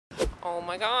Oh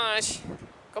my gosh.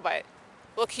 Go by it.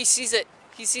 Look, he sees it.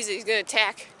 He sees it. He's gonna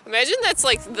attack. Imagine that's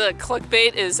like the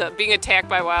clickbait is being attacked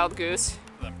by wild goose.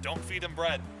 Don't feed him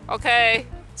bread. Okay.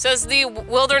 Says the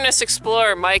wilderness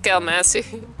explorer, Mike L.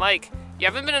 Massey. Mike, you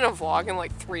haven't been in a vlog in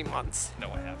like 3 months. No,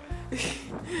 I haven't.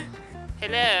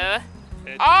 Hello.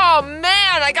 Oh man,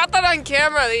 I got that on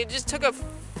camera. They just took a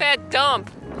fat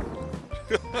dump.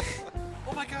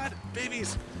 Oh my god,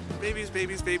 babies. Babies,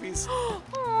 babies, babies.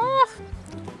 Aww.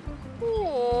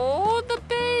 Oh, the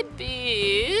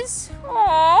babies.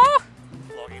 Aww.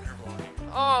 Vlogging or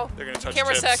vlogging? Oh, they're gonna touch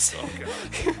camera tips. sex. Oh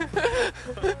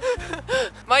god.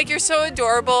 Mike, you're so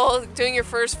adorable doing your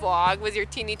first vlog with your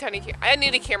teeny tiny camera. I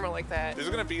need a camera like that. There's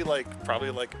gonna be like, probably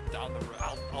like down the road.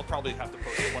 I'll probably have to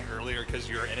post one earlier because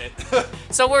you're in it.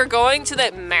 So we're going to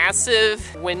that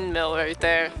massive windmill right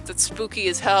there. That's spooky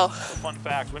as hell. Fun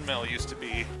fact, windmill used to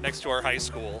be next to our high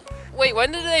school. Wait,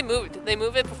 when did they move? Did they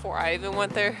move it before I even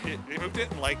went there? They moved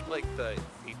it in like the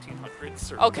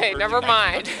 1800s or okay, never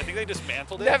mind. I think they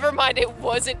dismantled it. Never mind, it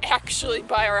wasn't actually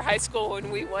by our high school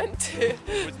when we went.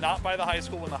 It was not by the high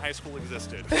school when the high school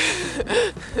existed.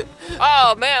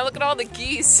 Oh man, look at all the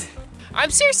geese. I'm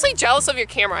seriously jealous of your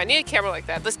camera. I need a camera like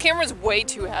that. This camera's way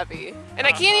too heavy. And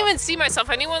I can't even see myself.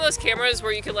 I need one of those cameras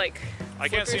where you could like I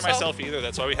can't see myself either.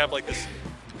 That's why we have like this.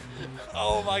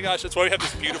 Oh my gosh, that's why we have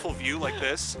this beautiful view like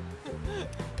this.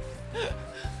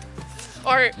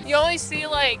 Or you only see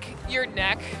like your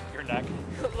neck. Your neck.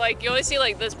 Like you only see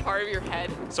like this part of your head.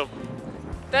 So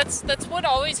that's what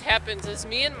always happens is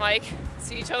me and Mike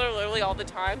see each other literally all the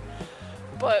time,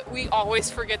 but we always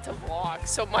forget to vlog.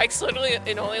 So Mike's literally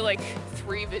in only like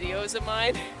 3 videos of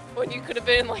mine when you could have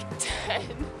been in like 10.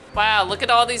 Wow, look at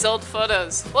all these old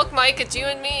photos. Look, Mike, it's you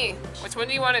and me. Which one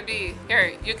do you want to be?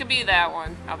 Here, you could be that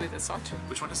one. I'll be this one.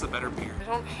 which one is the better beard? I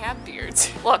don't have beards.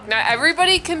 Look, not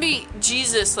everybody can be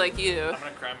Jesus like you. I'm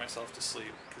gonna cry myself to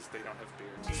sleep because they don't have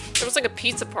beards. There was like a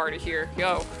pizza party here.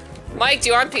 Yo. Mike, do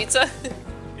you want pizza?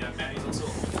 Yeah, Maddie's also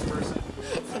a person.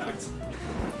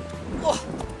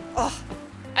 Oh.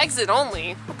 Exit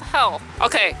only? What the hell?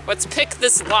 Okay, let's pick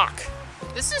this lock.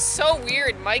 This is so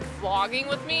weird, Mike vlogging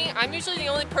with me. I'm usually the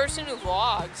only person who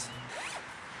vlogs.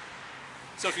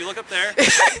 So if you look up there,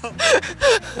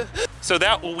 so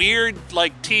that weird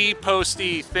like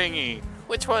T-posty thingy.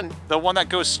 Which one? The one that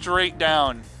goes straight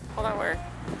down. Hold on, where?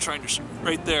 I'm trying to,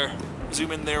 right there.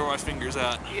 Zoom in there where my finger's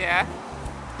at. Yeah.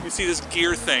 You see this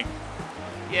gear thing.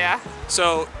 Yeah.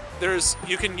 So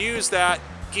you can use that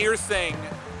gear thing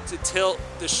to tilt,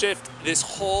 to shift this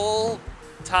whole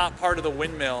top part of the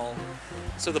windmill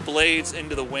so the blades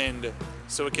into the wind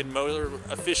so it can more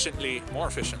efficiently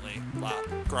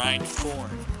grind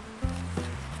corn.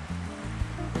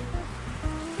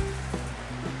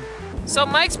 So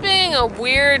Mike's being a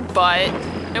weird butt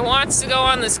and wants to go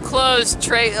on this closed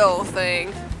trail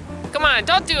thing. Come on,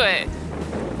 don't do it.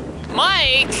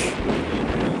 Mike!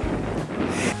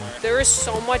 There is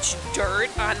so much dirt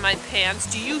on my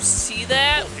pants. Do you see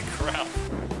that? Holy crap.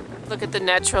 Look at the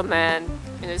natural man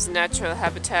in his natural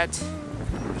habitat.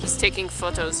 He's taking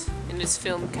photos in his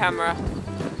film camera.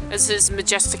 As his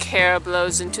majestic hair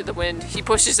blows into the wind, he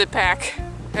pushes it back.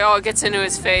 It all gets into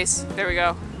his face. There we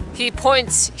go. He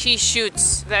points, he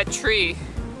shoots that tree.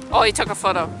 Oh, he took a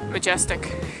photo. Majestic.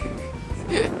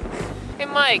 Hey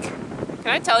Mike, can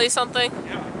I tell you something?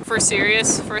 Yeah. For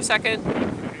serious, for a second?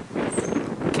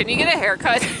 Can you get a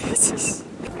haircut?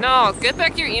 No, get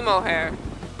back your emo hair.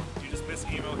 You just miss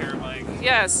emo hair, Mike.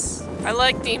 Yes, I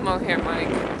like the emo hair, Mike.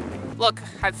 Look,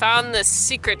 I found this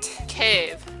secret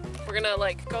cave. We're gonna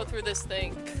like go through this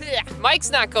thing. Mike's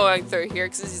not going through here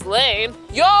because he's lame.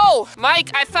 Yo,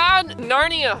 Mike, I found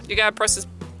Narnia. You gotta press this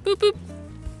boop boop.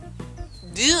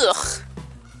 Ugh.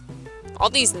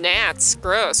 All these gnats,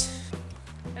 gross.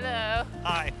 Hello.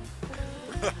 Hi.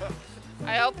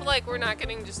 I hope like we're not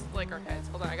getting just like our heads.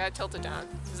 Hold on, I gotta tilt it down.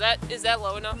 Is that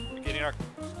low enough? We're getting our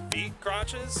feet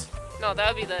crotches? No,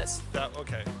 that would be this.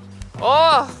 Okay.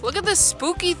 Oh, look at this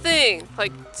spooky thing.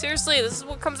 Like, seriously, this is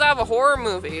what comes out of a horror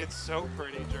movie. It's so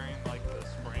pretty during like the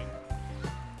spring.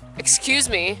 Excuse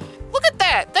me. Look at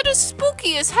that. That is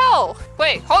spooky as hell.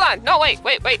 Wait, hold on. No, wait.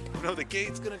 No, the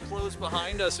gate's gonna close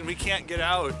behind us and we can't get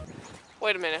out.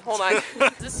 Wait a minute, hold on. Is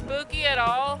this spooky at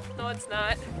all? No, it's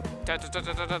not.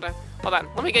 Hold on,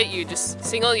 let me get you, just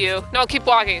single you. No, keep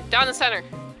walking, down the center.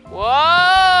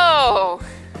 Whoa!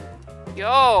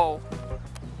 Yo.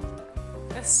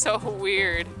 That's so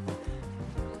weird.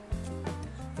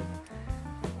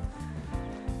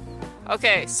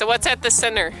 Okay, so what's at the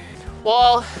center?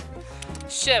 Well,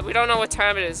 shit, we don't know what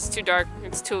time it is. It's too dark.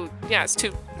 It's too.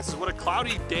 This is what a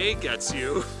cloudy day gets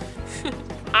you.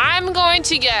 I'm going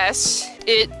to guess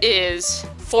it is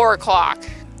 4 o'clock.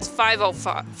 It's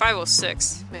 5:05,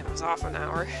 5:06. Man, it was off an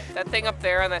hour. That thing up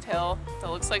there on that hill, that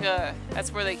looks like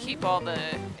that's where they keep all the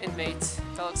inmates.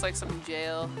 That looks like some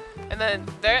jail. And then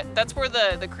that's where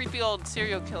the creepy old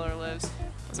serial killer lives.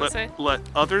 What's that say? Let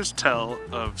others tell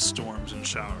of storms and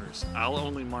showers. I'll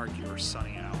only mark your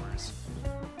sunny hours.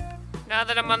 Now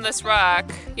that I'm on this rock,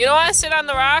 you don't want to sit on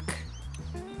the rock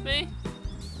with me?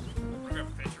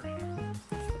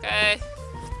 Okay.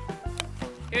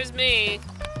 Here's me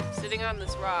sitting on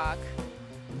this rock.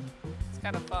 It's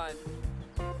kind of fun.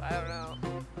 I don't know.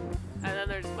 And then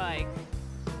there's Mike.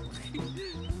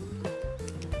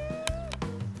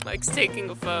 Mike's taking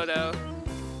a photo.